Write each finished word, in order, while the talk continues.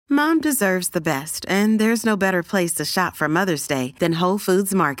Mom deserves the best, and there's no better place to shop for Mother's Day than Whole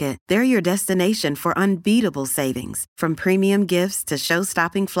Foods Market. They're your destination for unbeatable savings, from premium gifts to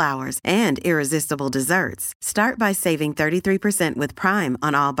show-stopping flowers and irresistible desserts. Start by saving 33% with Prime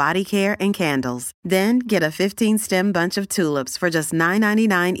on all body care and candles. Then get a 15-stem bunch of tulips for just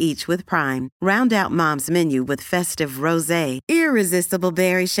 $9.99 each with Prime. Round out Mom's menu with festive rosé, irresistible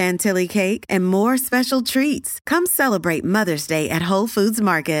berry chantilly cake, and more special treats. Come celebrate Mother's Day at Whole Foods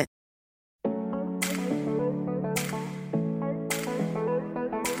Market.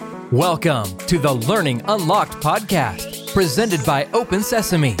 Welcome to the Learning Unlocked podcast, presented by Open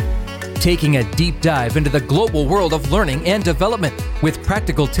Sesame. Taking a deep dive into the global world of learning and development with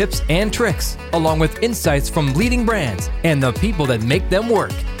practical tips and tricks, along with insights from leading brands and the people that make them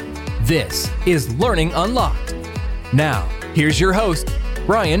work. This is Learning Unlocked. Now, here's your host,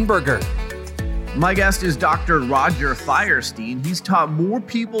 Brian Berger. My guest is Dr. Roger Firestone. He's taught more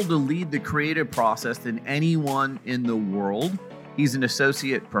people to lead the creative process than anyone in the world. He's an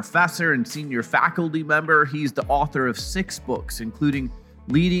associate professor and senior faculty member. He's the author of 6 books, including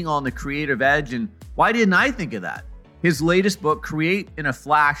Leading on the Creative Edge and Why Didn't I Think of That? His latest book, Create in a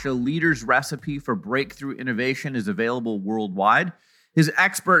Flash, A Leader's Recipe for Breakthrough Innovation, is available worldwide. His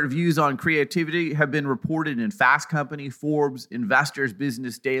expert views on creativity have been reported in Fast Company, Forbes, Investors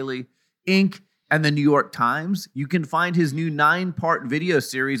Business Daily, Inc., and the New York Times. You can find his new 9-part video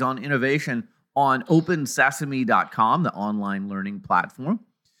series on innovation on OpenSesame.com, the online learning platform.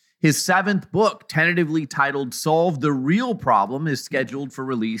 His 7th book, tentatively titled Solve the Real Problem, is scheduled for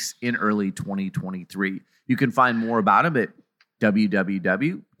release in early 2023. You can find more about him at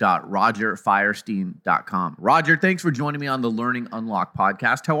www.rogerfirestone.com. Roger, thanks for joining me on the Learning Unlocked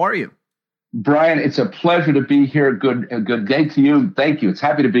podcast. How are you? Brian, it's a pleasure to be here. Good day to you. Thank you. It's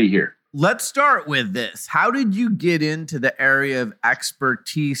happy to be here. Let's start with this. How did you get into the area of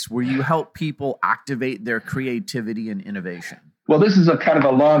expertise where you help people activate their creativity and innovation? Well, this is a kind of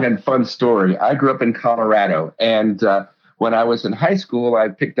a long and fun story. I grew up in Colorado, and when I was in high school, I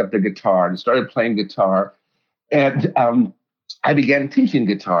picked up the guitar and started playing guitar, and I began teaching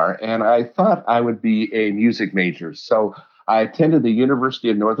guitar, and I thought I would be a music major. So I attended the University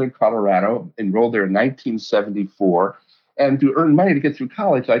of Northern Colorado, enrolled there in 1974, and to earn money to get through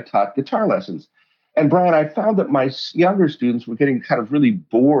college, I taught guitar lessons. And Brian, I found that my younger students were getting kind of really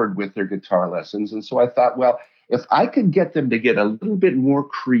bored with their guitar lessons. And so I thought, well, if I could get them to get a little bit more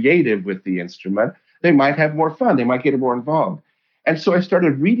creative with the instrument, they might have more fun. They might get more involved. And so I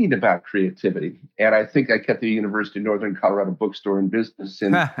started reading about creativity. And I think I kept the University of Northern Colorado bookstore in business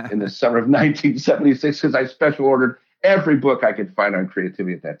in the summer of 1976 because I special ordered every book I could find on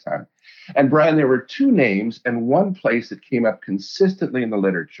creativity at that time. And Brian, there were 2 names and one place that came up consistently in the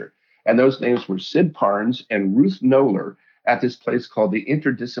literature. And those names were Sid Parnes and Ruth Knoller at this place called the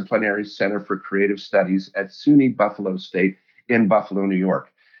Interdisciplinary Center for Creative Studies at SUNY Buffalo State in Buffalo, New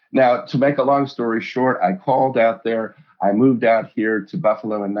York. Now, to make a long story short, I called out there. I moved out here to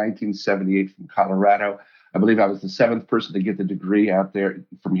Buffalo in 1978 from Colorado. I believe I was the 7th person to get the degree out there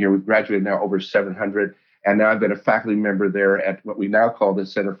from here. We've graduated now over 700. And now I've been a faculty member there at what we now call the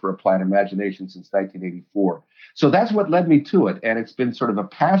Center for Applied Imagination since 1984. So that's what led me to it. And it's been sort of a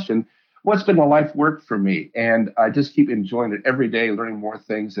passion. What's been a life work for me. And I just keep enjoying it every day, learning more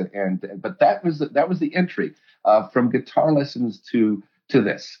things. But that was the entry from guitar lessons to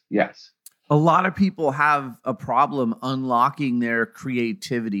this. Yes. A lot of people have a problem unlocking their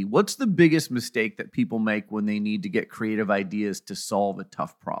creativity. What's the biggest mistake that people make when they need to get creative ideas to solve a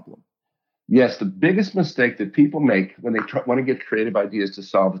tough problem? Yes, the biggest mistake that people make when they want to get creative ideas to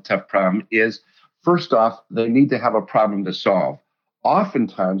solve a tough problem is, first off, they need to have a problem to solve.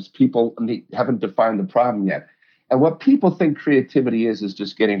 Oftentimes, people haven't defined the problem yet. And what people think creativity is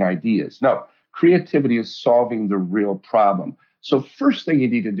just getting ideas. No, creativity is solving the real problem. So first thing you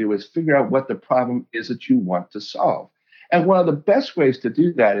need to do is figure out what the problem is that you want to solve. And one of the best ways to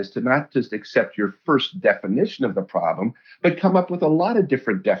do that is to not just accept your first definition of the problem, but come up with a lot of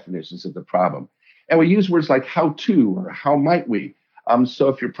different definitions of the problem. And we use words like how to or how might we. So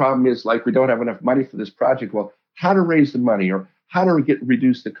if your problem is like, we don't have enough money for this project, well, how to raise the money, or how to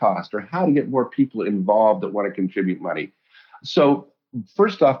reduce the cost, or how to get more people involved that want to contribute money. So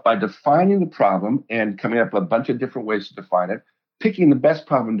first off, by defining the problem and coming up with a bunch of different ways to define it, picking the best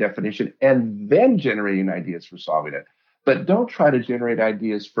problem definition, and then generating ideas for solving it. But don't try to generate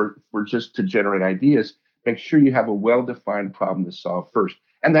ideas for just to generate ideas. Make sure you have a well-defined problem to solve first.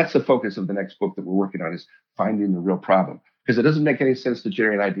 And that's the focus of the next book that we're working on, is finding the real problem. Because it doesn't make any sense to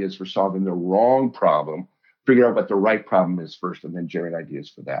generate ideas for solving the wrong problem. Figure out what the right problem is first and then generate ideas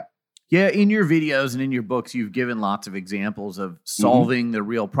for that. Yeah, in your videos and in your books, you've given lots of examples of solving the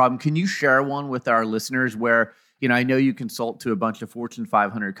real problem. Can you share one with our listeners where, I know you consult to a bunch of Fortune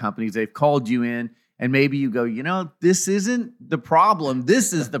 500 companies. They've called you in and maybe you go, this isn't the problem.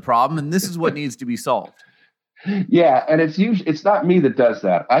 This is the problem. And this is what needs to be solved. Yeah, and it's not me that does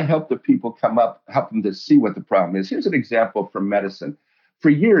that. I help the people help them to see what the problem is. Here's an example from medicine. For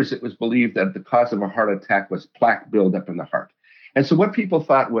years, it was believed that the cause of a heart attack was plaque buildup in the heart. And so what people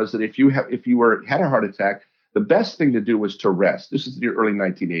thought was that if you had a heart attack, the best thing to do was to rest. This is the early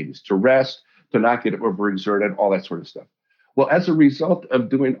 1980s, to rest, to not get overexerted, all that sort of stuff. Well, as a result of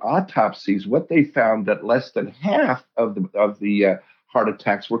doing autopsies, what they found that less than half of the heart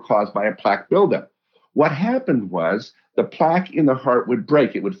attacks were caused by a plaque buildup. What happened was the plaque in the heart would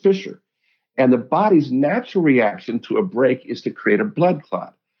break, it would fissure. And the body's natural reaction to a break is to create a blood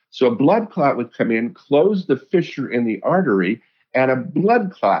clot. So a blood clot would come in, close the fissure in the artery, and a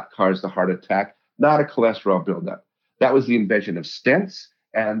blood clot caused the heart attack, not a cholesterol buildup. That was the invention of stents.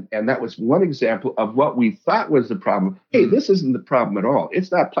 And that was one example of what we thought was the problem. Hey, this isn't the problem at all.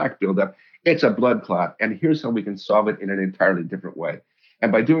 It's not plaque buildup. It's a blood clot. And here's how we can solve it in an entirely different way.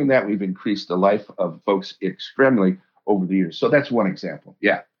 And by doing that, we've increased the life of folks extremely over the years. So that's one example.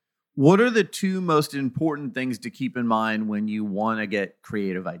 Yeah. What are the two most important things to keep in mind when you want to get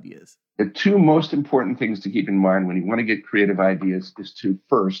creative ideas? The two most important things to keep in mind when you want to get creative ideas is to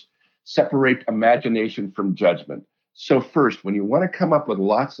first separate imagination from judgment. So first, when you want to come up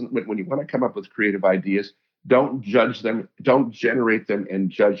with creative ideas, don't judge them, don't generate them and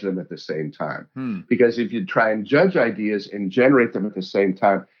judge them at the same time. Because if you try and judge ideas and generate them at the same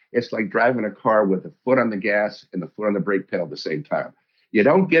time, it's like driving a car with the foot on the gas and the foot on the brake pedal at the same time. You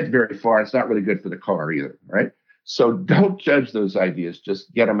don't get very far. It's not really good for the car either, right? So don't judge those ideas.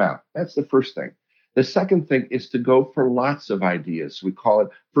 Just get them out. That's the first thing. The second thing is to go for lots of ideas. We call it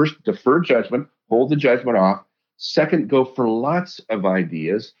first, defer judgment, hold the judgment off. Second, go for lots of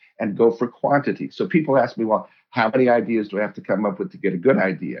ideas and go for quantity. So people ask me, well, how many ideas do I have to come up with to get a good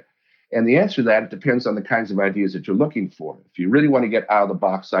idea? And the answer to that depends on the kinds of ideas that you're looking for. If you really want to get out of the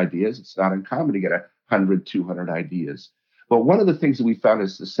box ideas, it's not uncommon to get 100, 200 ideas. But one of the things that we found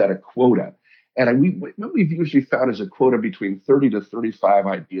is to set a quota. And what we've usually found is a quota between 30 to 35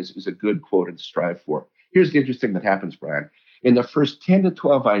 ideas is a good quota to strive for. Here's the interesting that happens, Brian. In the first 10 to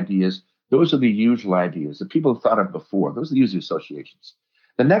 12 ideas, those are the usual ideas that people have thought of before. Those are the usual associations.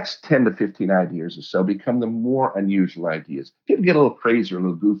 The next 10 to 15 ideas or so become the more unusual ideas. People get a little crazier, a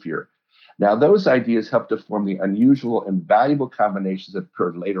little goofier. Now, those ideas help to form the unusual and valuable combinations that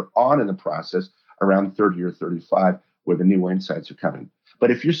occurred later on in the process, around 30 or 35, where the new insights are coming. But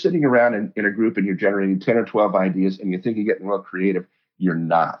if you're sitting around in a group and you're generating 10 or 12 ideas and you think you're getting real creative, you're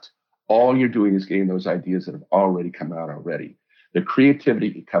not. All you're doing is getting those ideas that have already come out already. The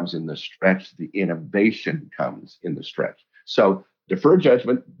creativity comes in the stretch. The innovation comes in the stretch. So defer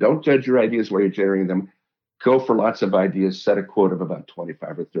judgment. Don't judge your ideas while you're generating them. Go for lots of ideas. Set a quota of about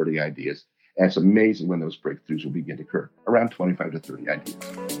 25 or 30 ideas. And it's amazing when those breakthroughs will begin to occur. Around 25 to 30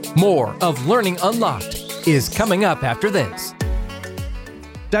 ideas. More of Learning Unlocked is coming up after this.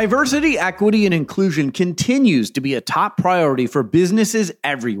 Diversity, equity, and inclusion continues to be a top priority for businesses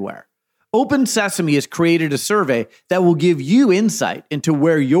everywhere. Open Sesame has created a survey that will give you insight into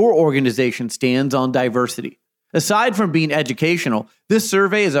where your organization stands on diversity. Aside from being educational, this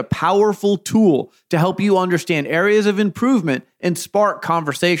survey is a powerful tool to help you understand areas of improvement and spark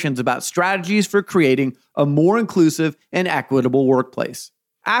conversations about strategies for creating a more inclusive and equitable workplace.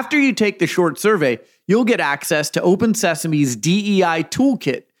 After you take the short survey, you'll get access to Open Sesame's DEI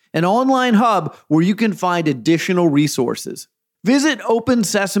Toolkit, an online hub where you can find additional resources. Visit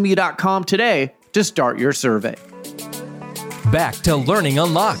opensesame.com today to start your survey. Back to Learning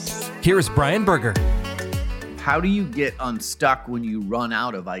Unlocked. Here's Brian Berger. How do you get unstuck when you run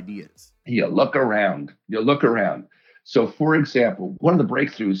out of ideas? You look around. So, for example, one of the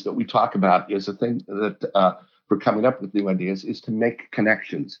breakthroughs that we talk about is a thing that for coming up with new ideas is to make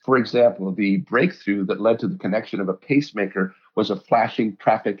connections. For example, the breakthrough that led to the connection of a pacemaker was a flashing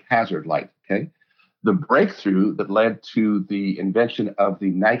traffic hazard light. Okay. The breakthrough that led to the invention of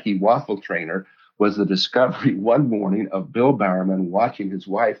the Nike waffle trainer was the discovery one morning of Bill Bowerman watching his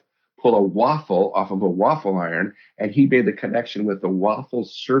wife pull a waffle off of a waffle iron, and he made the connection with the waffle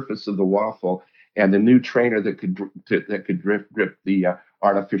surface of the waffle and the new trainer that could grip the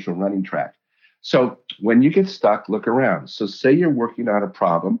artificial running track. So when you get stuck, look around. So say you're working on a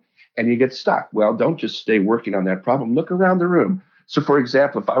problem and you get stuck. Well, don't just stay working on that problem. Look around the room. So, for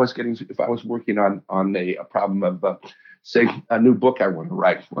example, if I was working on a problem of say, a new book I want to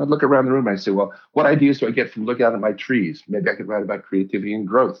write. Well, I'd look around the room and I say, well, what ideas do I get from looking out at my trees? Maybe I could write about creativity and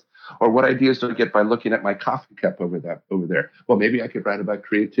growth. Or what ideas do I get by looking at my coffee cup over there? Well, maybe I could write about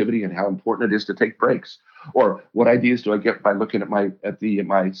creativity and how important it is to take breaks. Or what ideas do I get by looking at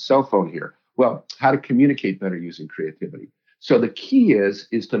my cell phone here? Well, how to communicate better using creativity. So the key is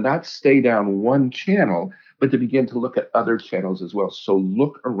to not stay down one channel, but to begin to look at other channels as well. So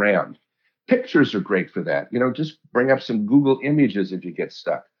look around. Pictures are great for that. Just bring up some Google images if you get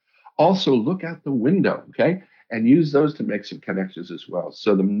stuck. Also, look out the window, okay? And use those to make some connections as well.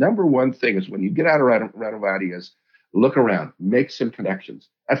 So the number one thing is when you get out of ideas, look around, make some connections.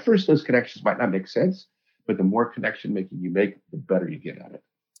 At first, those connections might not make sense, but the more connection making you make, the better you get at it.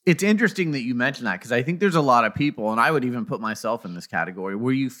 It's interesting that you mentioned that because I think there's a lot of people, and I would even put myself in this category,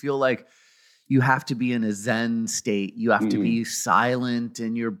 where you feel like you have to be in a Zen state. You have to be silent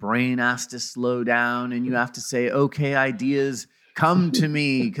and your brain has to slow down and you have to say, okay, ideas come to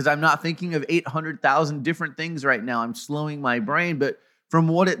me because I'm not thinking of 800,000 different things right now. I'm slowing my brain. But from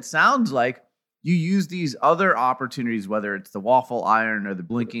what it sounds like, you use these other opportunities, whether it's the waffle iron or the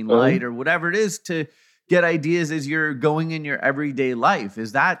blinking light or whatever it is, to get ideas as you're going in your everyday life.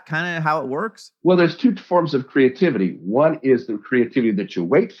 Is that kind of how it works? Well, there's two forms of creativity. One is the creativity that you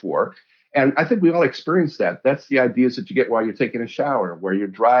wait for. And I think we all experience that. That's the ideas that you get while you're taking a shower, where you're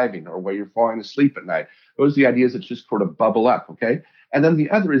driving, or where you're falling asleep at night. Those are the ideas that just sort of bubble up, okay? And then the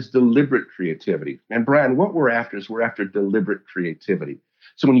other is deliberate creativity. And Brian, what we're after is we're after deliberate creativity.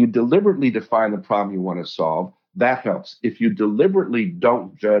 So when you deliberately define the problem you want to solve, that helps. If you deliberately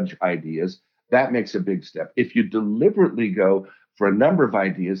don't judge ideas, that makes a big step. If you deliberately go for a number of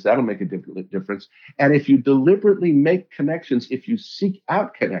ideas, that'll make a difference. And if you deliberately make connections, if you seek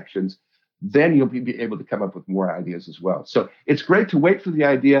out connections, then you'll be able to come up with more ideas as well. So it's great to wait for the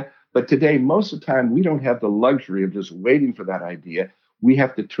idea, but today, most of the time, we don't have the luxury of just waiting for that idea. We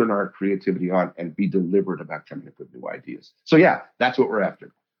have to turn our creativity on and be deliberate about coming up with new ideas. So yeah, that's what we're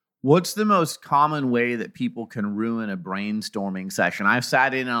after. What's the most common way that people can ruin a brainstorming session? I've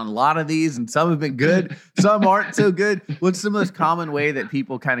sat in on a lot of these and some have been good, some aren't so good. What's the most common way that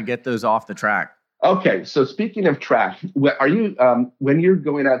people kind of get those off the track? Okay, so speaking of track, are you when you're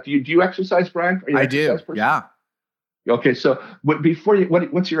going out? Do you exercise, Brian? I do. Yeah. Okay, so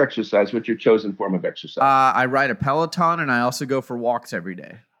what's your exercise? What's your chosen form of exercise? I ride a Peloton and I also go for walks every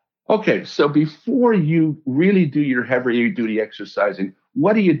day. Okay, so before you really do your heavy duty exercising,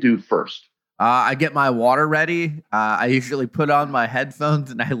 what do you do first? I get my water ready. I usually put on my headphones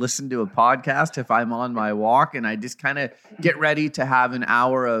and I listen to a podcast if I'm on my walk, and I just kind of get ready to have an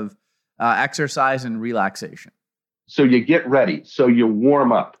hour of exercise and relaxation. So you get ready. So you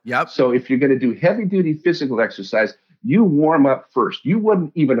warm up. Yep. So if you're going to do heavy duty physical exercise, you warm up first. You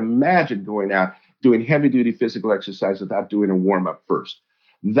wouldn't even imagine going out doing heavy duty physical exercise without doing a warm up first.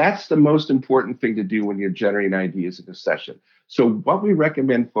 That's the most important thing to do when you're generating ideas in a session. So what we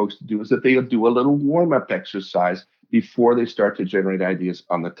recommend folks to do is that they'll do a little warm up exercise before they start to generate ideas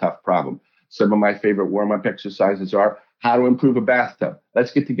on the tough problem. Some of my favorite warm up exercises are how to improve a bathtub.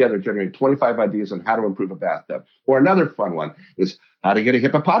 Let's get together, generate 25 ideas on how to improve a bathtub. Or another fun one is how to get a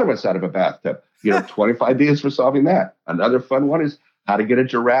hippopotamus out of a bathtub. 25 ideas for solving that. Another fun one is how to get a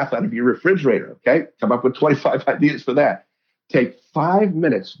giraffe out of your refrigerator. Okay, come up with 25 ideas for that. Take 5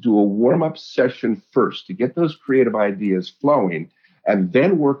 minutes, do a warm-up session first to get those creative ideas flowing, and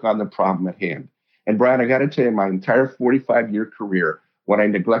then work on the problem at hand. And Brian, I got to tell you, my entire 45-year career, when I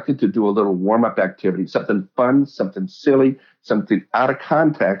neglected to do a little warm-up activity, something fun, something silly, something out of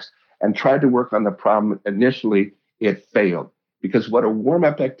context, and tried to work on the problem initially, it failed. Because what a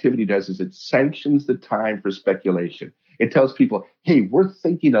warm-up activity does is it sanctions the time for speculation. It tells people, hey, we're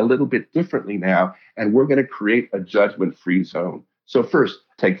thinking a little bit differently now, and we're going to create a judgment-free zone. So first,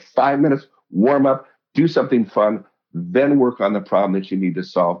 take 5 minutes, warm up, do something fun, then work on the problem that you need to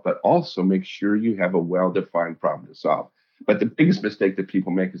solve, but also make sure you have a well-defined problem to solve. But the biggest mistake that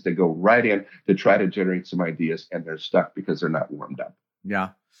people make is they go right in to try to generate some ideas, and they're stuck because they're not warmed up. Yeah.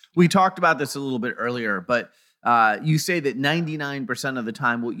 We talked about this a little bit earlier, but you say that 99% of the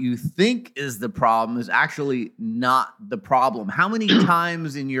time what you think is the problem is actually not the problem. How many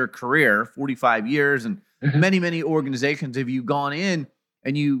times in your career, 45 years and many, many organizations, have you gone in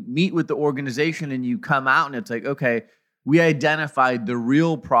and you meet with the organization and you come out and it's like, okay, we identified the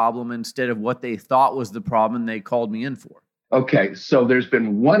real problem instead of what they thought was the problem they called me in for? Okay, so there's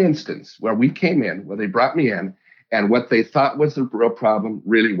been one instance where we came in, where they brought me in, and what they thought was the real problem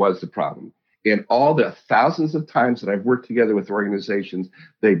really was the problem. In all the thousands of times that I've worked together with organizations,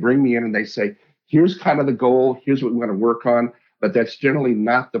 they bring me in and they say, here's kind of the goal, here's what we want to work on, but that's generally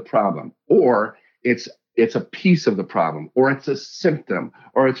not the problem. Or it's it's a piece of the problem, or it's a symptom,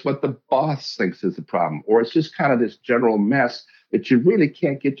 or it's what the boss thinks is the problem, or it's just kind of this general mess that you really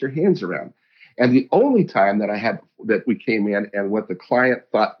can't get your hands around. And the only time that we came in and what the client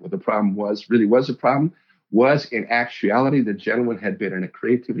thought what the problem really was a problem was, in actuality, the gentleman had been in a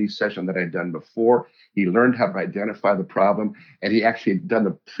creativity session that I'd done before. He learned how to identify the problem, and he actually had done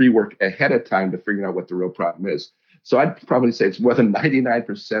the pre-work ahead of time to figure out what the real problem is. So I'd probably say it's more than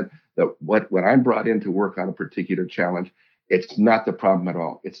 99% that when I'm brought in to work on a particular challenge, it's not the problem at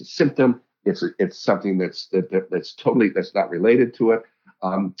all. It's a symptom. It's something that's not related to it.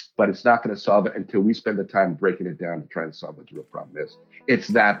 But it's not going to solve it until we spend the time breaking it down to try and solve what the real problem is. It's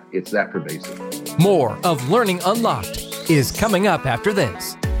that pervasive. More of Learning Unlocked is coming up after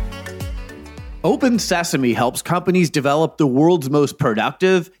this. Open Sesame helps companies develop the world's most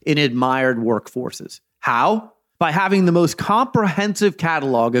productive and admired workforces. How? By having the most comprehensive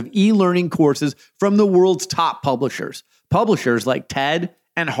catalog of e-learning courses from the world's top publishers like TED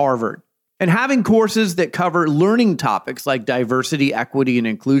and Harvard. And having courses that cover learning topics like diversity, equity, and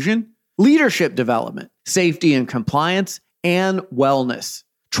inclusion, leadership development, safety and compliance, and wellness.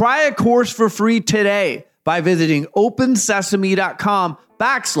 Try a course for free today by visiting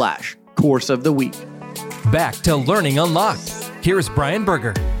opensesame.com/course of the week. Back to Learning Unlocked. Here's Brian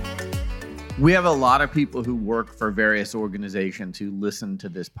Berger. We have a lot of people who work for various organizations who listen to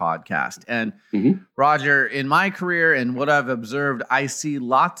this podcast. And Roger, in my career and what I've observed, I see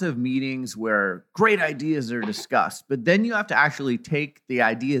lots of meetings where great ideas are discussed, but then you have to actually take the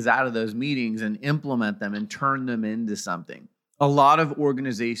ideas out of those meetings and implement them and turn them into something. A lot of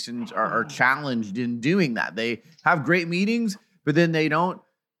organizations are challenged in doing that. They have great meetings, but then they don't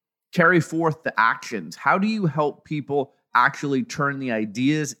carry forth the actions. How do you help people actually turn the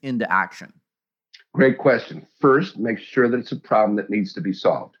ideas into action? Great question. First, make sure that it's a problem that needs to be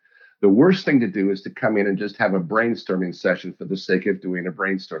solved. The worst thing to do is to come in and just have a brainstorming session for the sake of doing a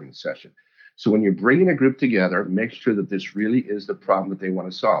brainstorming session. So when you're bringing a group together, make sure that this really is the problem that they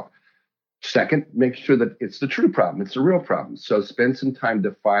want to solve. Second, make sure that it's the true problem. It's a real problem. So spend some time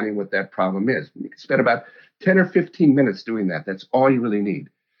defining what that problem is. You can spend about 10 or 15 minutes doing that. That's all you really need.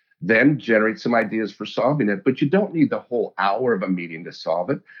 Then generate some ideas for solving it, but you don't need the whole hour of a meeting to solve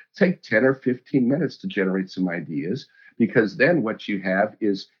it. Take 10 or 15 minutes to generate some ideas, because then what you have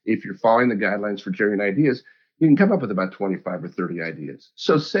is, if you're following the guidelines for generating ideas, you can come up with about 25 or 30 ideas.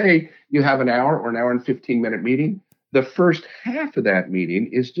 So say you have an hour or an hour and 15-minute meeting. The first half of that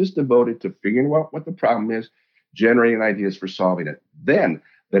meeting is just devoted to figuring out what the problem is, generating ideas for solving it. Then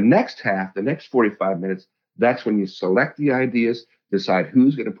the next half, the next 45 minutes, that's when you select the ideas, decide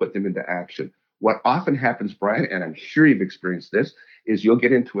who's going to put them into action. What often happens, Brian, and I'm sure you've experienced this, is you'll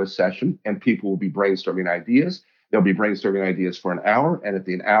get into a session and people will be brainstorming ideas. They'll be brainstorming ideas for an hour, and at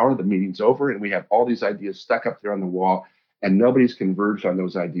the hour, the meeting's over, and we have all these ideas stuck up there on the wall, and nobody's converged on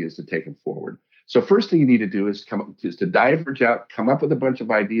those ideas to take them forward. So first thing you need to do is to diverge out, come up with a bunch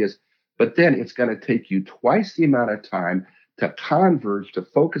of ideas, but then it's going to take you twice the amount of time to converge, to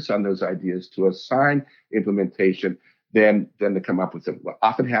focus on those ideas, to assign implementation, then to come up with them. What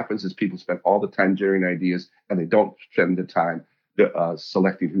often happens is people spend all the time generating ideas and they don't spend the time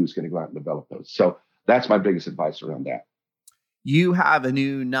selecting who's going to go out and develop those. So that's my biggest advice around that. You have a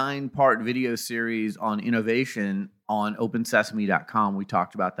new 9-part video series on innovation on opensesame.com. We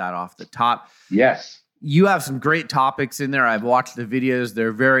talked about that off the top. Yes. You have some great topics in there. I've watched the videos.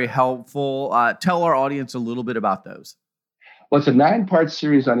 They're very helpful. Tell our audience a little bit about those. Well, it's a 9-part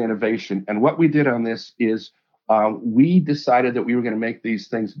series on innovation. And what we did on this is we decided that we were going to make these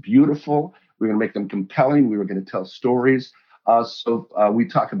things beautiful. We were going to make them compelling. We were going to tell stories. So we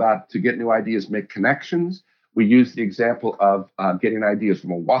talk about, to get new ideas, make connections. We use the example of getting ideas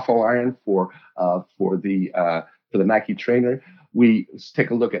from a waffle iron for the Nike trainer. We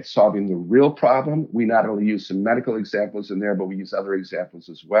take a look at solving the real problem. We not only use some medical examples in there, but we use other examples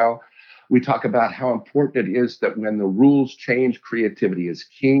as well. We talk about how important it is that when the rules change, creativity is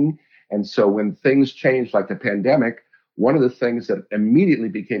king. And so when things change, like the pandemic, one of the things that immediately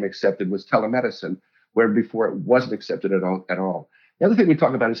became accepted was telemedicine, where before it wasn't accepted at all. The other thing we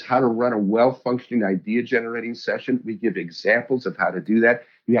talk about is how to run a well-functioning idea-generating session. We give examples of how to do that.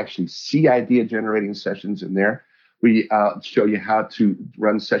 You actually see idea-generating sessions in there. We show you how to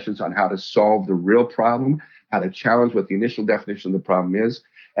run sessions on how to solve the real problem, how to challenge what the initial definition of the problem is.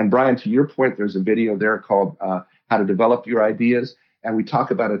 And Brian, to your point, there's a video there called How to Develop Your Ideas. And we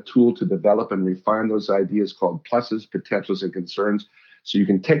talk about a tool to develop and refine those ideas called pluses, potentials, and concerns. So you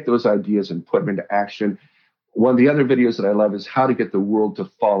can take those ideas and put them into action. One of the other videos that I love is how to get the world to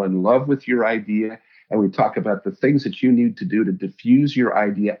fall in love with your idea. And we talk about the things that you need to do to diffuse your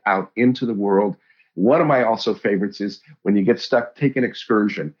idea out into the world. One of my also favorites is when you get stuck, take an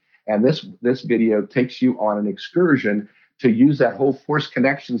excursion. And this video takes you on an excursion to use that whole force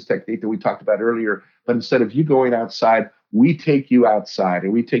connections technique that we talked about earlier. But instead of you going outside, we take you outside,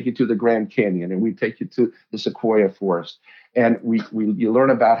 and we take you to the Grand Canyon, and we take you to the Sequoia Forest. And you learn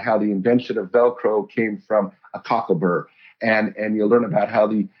about how the invention of Velcro came from a cocklebur. And you learn about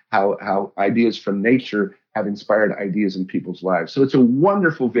how ideas from nature have inspired ideas in people's lives. So it's a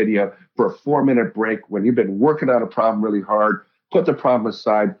wonderful video for a 4-minute break when you've been working on a problem really hard. Put the problem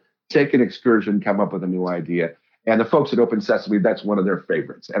aside, take an excursion, come up with a new idea. And the folks at Open Sesame, that's one of their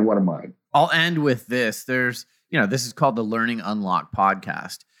favorites and one of mine. I'll end with this. This is called the Learning Unlocked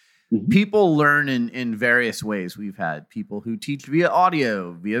podcast. Mm-hmm. People learn in various ways. We've had people who teach via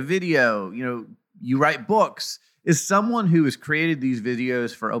audio, via video. You write books. As someone who has created these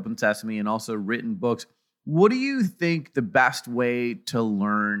videos for Open Sesame and also written books, what do you think the best way to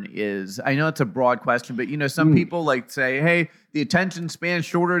learn is? I know it's a broad question, but some people like say, hey, the attention span's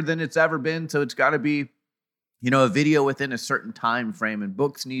shorter than it's ever been, so it's got to be, a video within a certain time frame, and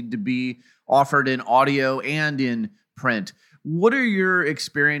books need to be offered in audio and in print. What are your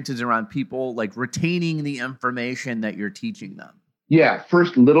experiences around people like retaining the information that you're teaching them? Yeah,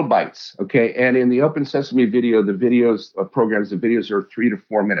 first little bites, okay? And in the Open Sesame video, the videos are 3 to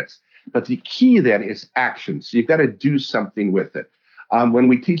 4 minutes. But the key then is action. So you've got to do something with it. When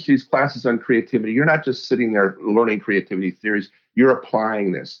we teach these classes on creativity, you're not just sitting there learning creativity theories, you're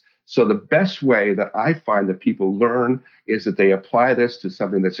applying this. So the best way that I find that people learn is that they apply this to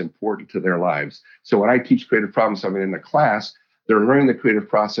something that's important to their lives. So when I teach creative problem solving in the class, they're learning the creative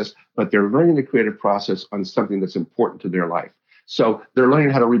process, but they're learning the creative process on something that's important to their life. So they're learning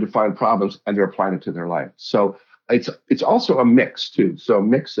how to redefine problems, and they're applying it to their life. So it's also a mix too. So a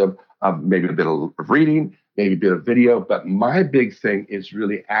mix of maybe a bit of reading, maybe a bit of video. But my big thing is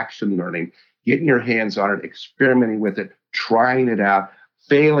really action learning, getting your hands on it, experimenting with it, trying it out,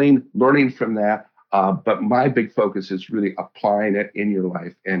 failing, learning from that. But my big focus is really applying it in your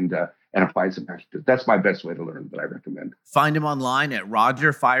life and applying some action. That's my best way to learn that I recommend. Find him online at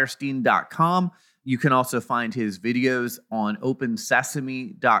rogerfirestein.com. You can also find his videos on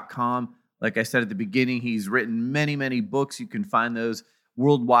opensesame.com. Like I said at the beginning, he's written many, many books. You can find those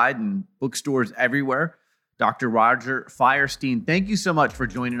worldwide in bookstores everywhere. Dr. Roger Firestein, thank you so much for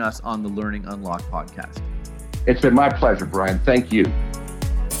joining us on the Learning Unlocked podcast. It's been my pleasure, Brian. Thank you.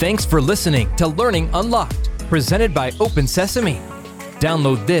 Thanks for listening to Learning Unlocked, presented by Open Sesame.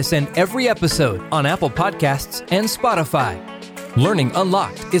 Download this and every episode on Apple Podcasts and Spotify. Learning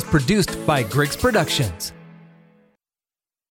Unlocked is produced by Griggs Productions.